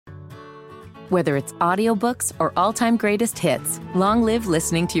Whether it's audiobooks or all-time greatest hits, long live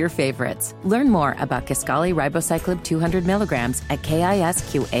listening to your favorites. Learn more about Kisqali Ribociclib 200 milligrams at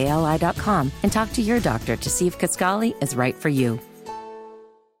KISQALI.com and talk to your doctor to see if Kisqali is right for you.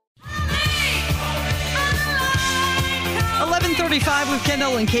 11:35 with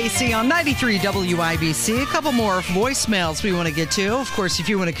Kendall and Casey on 93 WIBC. A couple more voicemails we want to get to. Of course, if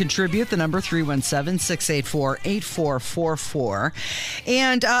you want to contribute, the number 317-684-8444.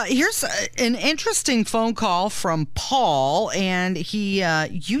 And here's an interesting phone call from Paul, and he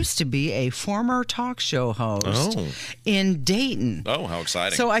used to be a former talk show host in Dayton. Oh, how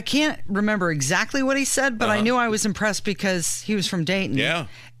exciting. So I can't remember exactly what he said, but I knew I was impressed because he was from Dayton. Yeah.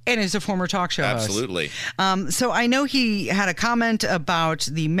 And he's a former talk show host. Absolutely. So I know he had a comment about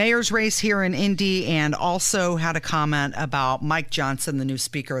the mayor's race here in Indy and also had a comment about Mike Johnson, the new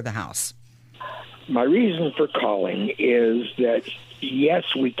Speaker of the House. My reason for calling is that, yes,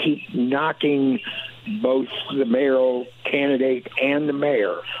 we keep knocking both the mayoral candidate and the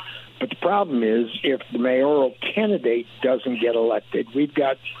mayor. But the problem is if the mayoral candidate doesn't get elected, we've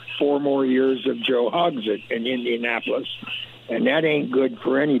got 4 more years of Joe Hogsett in Indianapolis. And that ain't good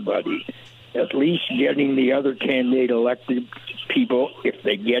for anybody. At least getting the other candidate elected people, if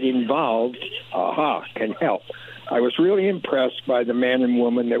they get involved, can help. I was really impressed by the man and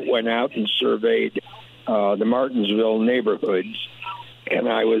woman that went out and surveyed the Martinsville neighborhoods. And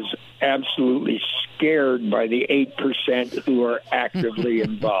I was absolutely scared by the 8% who are actively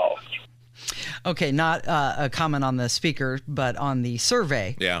involved. Okay, not a comment on the speaker, but on the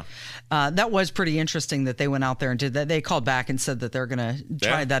survey. Yeah. That was pretty interesting that they went out there and did that. They called back and said that they're going to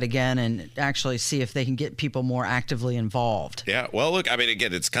try that again and actually see if they can get people more actively involved. Yeah. Well, look, I mean,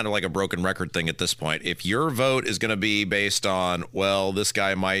 again, it's kind of like a broken record thing at this point. If your vote is going to be based on, well, this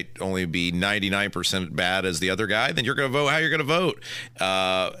guy might only be 99% bad as the other guy, then you're going to vote how you're going to vote.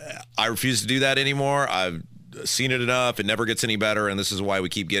 I refuse to do that anymore. I've seen it enough. It never gets any better. And this is why we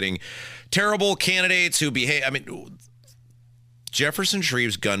keep getting terrible candidates who behave. I mean, Jefferson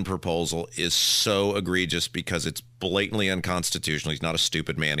Shreve's gun proposal is so egregious because it's blatantly unconstitutional. He's not a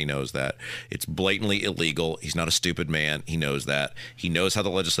stupid man. He knows that. It's blatantly illegal. He's not a stupid man. He knows that. He knows how the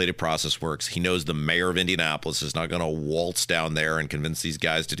legislative process works. He knows the mayor of Indianapolis is not going to waltz down there and convince these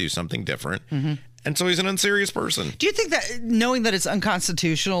guys to do something different. Mm-hmm. And so he's an unserious person. Do you think that knowing that it's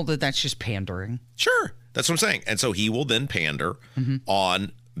unconstitutional, that that's just pandering? Sure. That's what I'm saying. And so he will then pander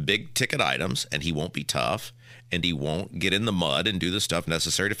on big ticket items, and he won't be tough, and he won't get in the mud and do the stuff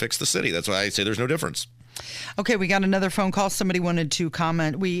necessary to fix the city. That's why I say there's no difference. Okay, we got another phone call. Somebody wanted to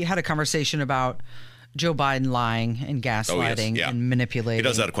comment. We had a conversation about Joe Biden lying and gaslighting and manipulating. He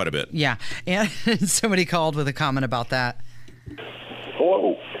does that quite a bit. Yeah, and somebody called with a comment about that.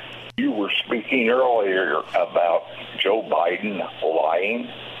 Hello. You were speaking earlier about Joe Biden lying.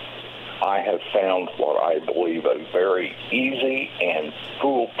 I have found what I believe a very easy and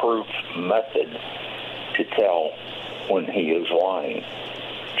foolproof method to tell when he is lying.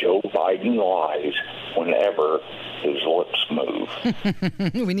 Joe Biden lies whenever his lips move.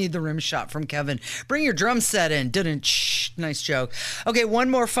 We need the rim shot from Kevin. Bring your drum set in. Nice joke. Okay,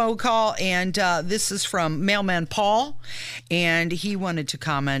 one more phone call, and this is from Mailman Paul, and he wanted to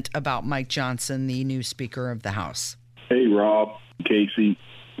comment about Mike Johnson, the new Speaker of the House. Hey, Rob, Casey.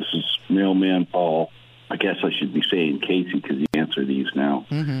 This is Mailman Paul. I guess I should be saying Casey because you answer these now.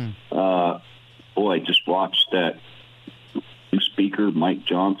 I just watched that new Speaker Mike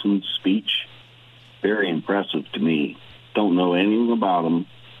Johnson's speech. Very impressive to me. Don't know anything about him,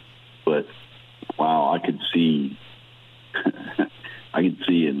 but wow, I could see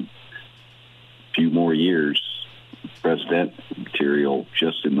in a few more years president material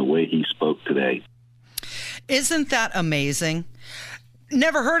just in the way he spoke today. Isn't that amazing?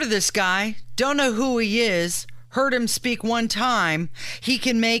 Never heard of this guy. Don't know who he is. Heard him speak one time. He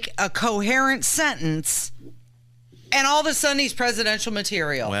can make a coherent sentence, and all of a sudden he's presidential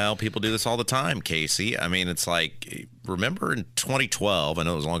material. Well, people do this all the time, Casey. I mean, it's like, remember in 2012, I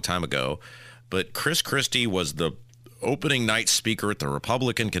know it was a long time ago, but Chris Christie was the opening night speaker at the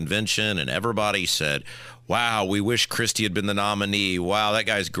Republican convention, and everybody said, wow, we wish Christie had been the nominee. Wow, that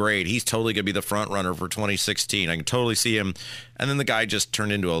guy's great. He's totally going to be the front runner for 2016. I can totally see him. And then the guy just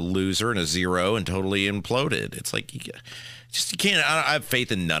turned into a loser and a zero and totally imploded. It's like, you can't, I have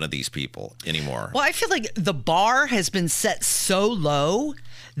faith in none of these people anymore. Well, I feel like the bar has been set so low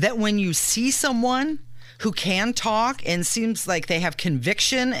that when you see someone who can talk and seems like they have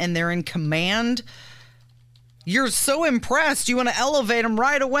conviction and they're in command, you're so impressed, you want to elevate them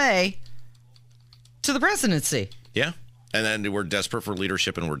right away to the presidency. Yeah. And then we're desperate for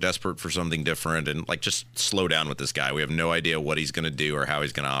leadership, and we're desperate for something different. And like, just slow down with this guy. We have no idea what he's going to do or how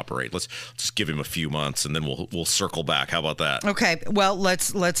he's going to operate. Let's just give him a few months, and then we'll circle back. How about that? Okay. Well,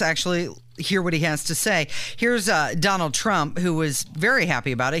 let's actually hear what he has to say. Here's Donald Trump, who was very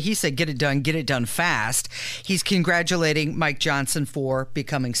happy about it. He said, get it done fast. He's congratulating Mike Johnson for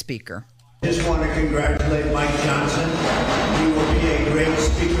becoming Speaker. Just want to congratulate Mike Johnson. He will be a great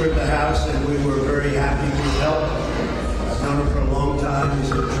Speaker of the House, and we were very happy to help. I've known him for a long time. He's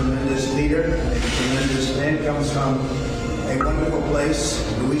a tremendous leader, a tremendous man. Comes from a wonderful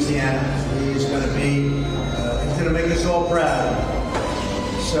place, Louisiana. He's going to make us all proud.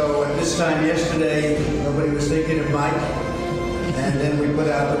 So at this time yesterday, nobody was thinking of Mike, and then we put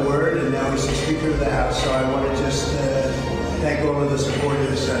out the word, and now he's the Speaker of the House. So I want to just thank all of the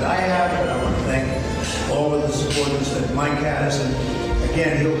supporters that I have, and I want to thank all of the supporters that Mike has. And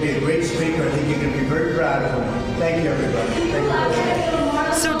again, he'll be a great speaker. I think you can be very proud of him. Thank you, everybody.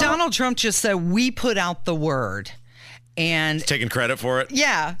 Thank you. So Donald Trump just said, we put out the word. And taking credit for it.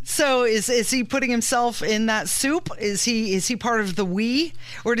 Yeah. So is he putting himself in that soup? Is he part of the we,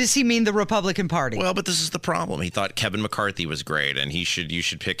 or does he mean the Republican Party? Well, but this is the problem. He thought Kevin McCarthy was great, and you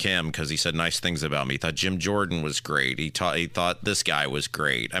should pick him because he said nice things about me. He thought Jim Jordan was great. He thought this guy was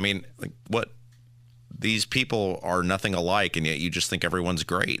great. I mean, like, what? These people are nothing alike, and yet you just think everyone's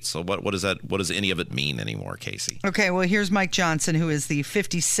great. So what does that? What does any of it mean anymore, Casey? Okay, well, here's Mike Johnson, who is the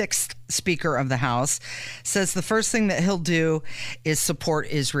 56th Speaker of the House, says the first thing that he'll do is support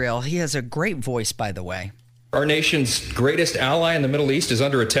Israel. He has a great voice, by the way. Our nation's greatest ally in the Middle East is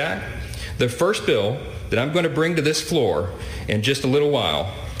under attack. The first bill that I'm going to bring to this floor in just a little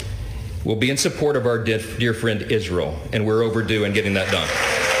while will be in support of our dear friend Israel, and we're overdue in getting that done.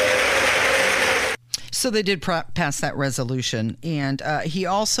 So they did pass that resolution, and he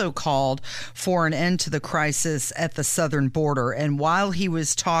also called for an end to the crisis at the southern border. And while he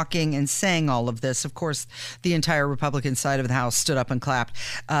was talking and saying all of this, of course, the entire Republican side of the House stood up and clapped.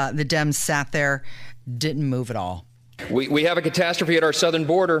 The Dems sat there, didn't move at all. We have a catastrophe at our southern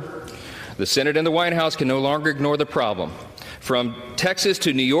border. The Senate and the White House can no longer ignore the problem. From Texas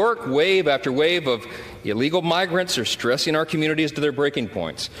to New York, wave after wave of illegal migrants are stressing our communities to their breaking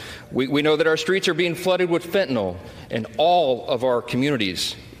points. We know that our streets are being flooded with fentanyl, and all of our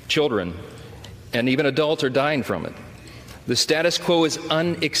communities, children, and even adults are dying from it. The status quo is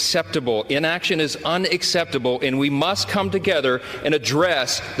unacceptable. Inaction is unacceptable, and we must come together and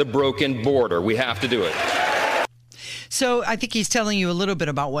address the broken border. We have to do it. So I think he's telling you a little bit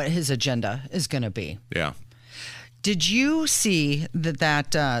about what his agenda is going to be. Yeah. Did you see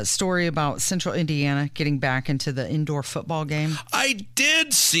that story about Central Indiana getting back into the indoor football game? I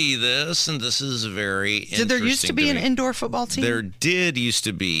did see this, and this is very interesting. Did there used to be an indoor football team? There did used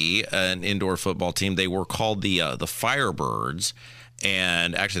to be an indoor football team. They were called the Firebirds.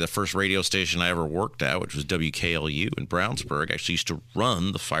 And actually, the first radio station I ever worked at, which was WKLU in Brownsburg, actually used to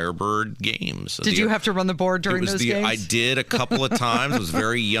run the Firebird games. Did you have to run the board during those games? I did a couple of times. I was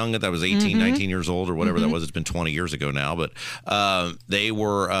very young. I was 18, 19 years old or whatever that was. It's been 20 years ago now. But they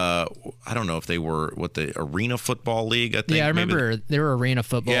were, I don't know if they were, the Arena Football League, I think. Yeah, I remember they were Arena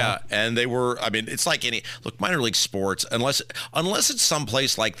Football. Yeah, and they were, I mean, it's like minor league sports, unless it's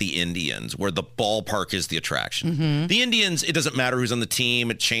someplace like the Indians where the ballpark is the attraction. The Indians, it doesn't matter who's on the team.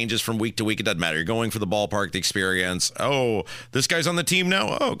 It changes from week to week. It doesn't matter. You're going for the ballpark, the experience. Oh, this guy's on the team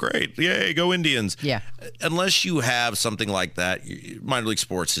now. Oh, great. Yay, go Indians. Yeah. Unless you have something like that, minor league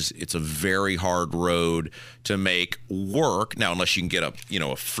sports it's a very hard road to make work. Now, unless you can get a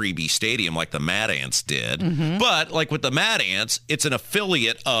freebie stadium like the Mad Ants did. But like with the Mad Ants, it's an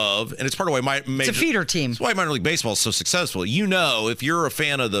affiliate of, and it's part of why it's a feeder team. That's why minor league baseball is so successful. If you're a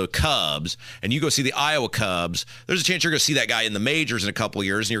fan of the Cubs and you go see the Iowa Cubs, there's a chance you're going to see that guy in the majors in a couple of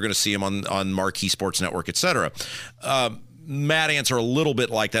years, and you're going to see him on Marquee Sports Network, etc. Mad Ants are a little bit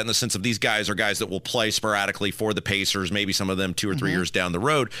like that in the sense of these guys are guys that will play sporadically for the Pacers, maybe some of them 2 or 3 years down the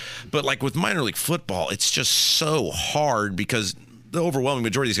road. But like with minor league football, it's just so hard because the overwhelming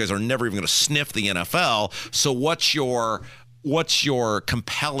majority of these guys are never even going to sniff the NFL. So what's your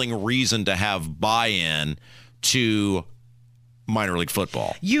compelling reason to have buy-in to minor league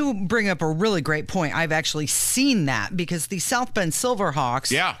football? You bring up a really great point. I've actually seen that because the South Bend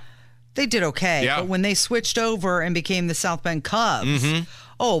Silverhawks, they did okay. Yeah. But when they switched over and became the South Bend Cubs,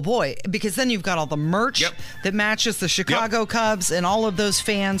 Oh, boy, because then you've got all the merch that matches the Chicago Cubs, and all of those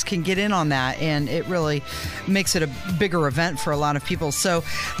fans can get in on that, and it really makes it a bigger event for a lot of people. So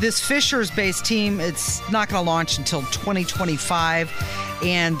this Fishers-based team, it's not going to launch until 2025,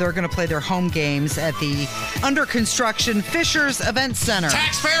 and they're going to play their home games at the under-construction Fishers Event Center.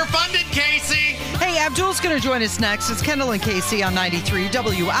 Taxpayer-funded, Casey! Hey, Abdul's going to join us next. It's Kendall and Casey on 93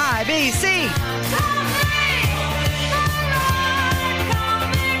 WIBC.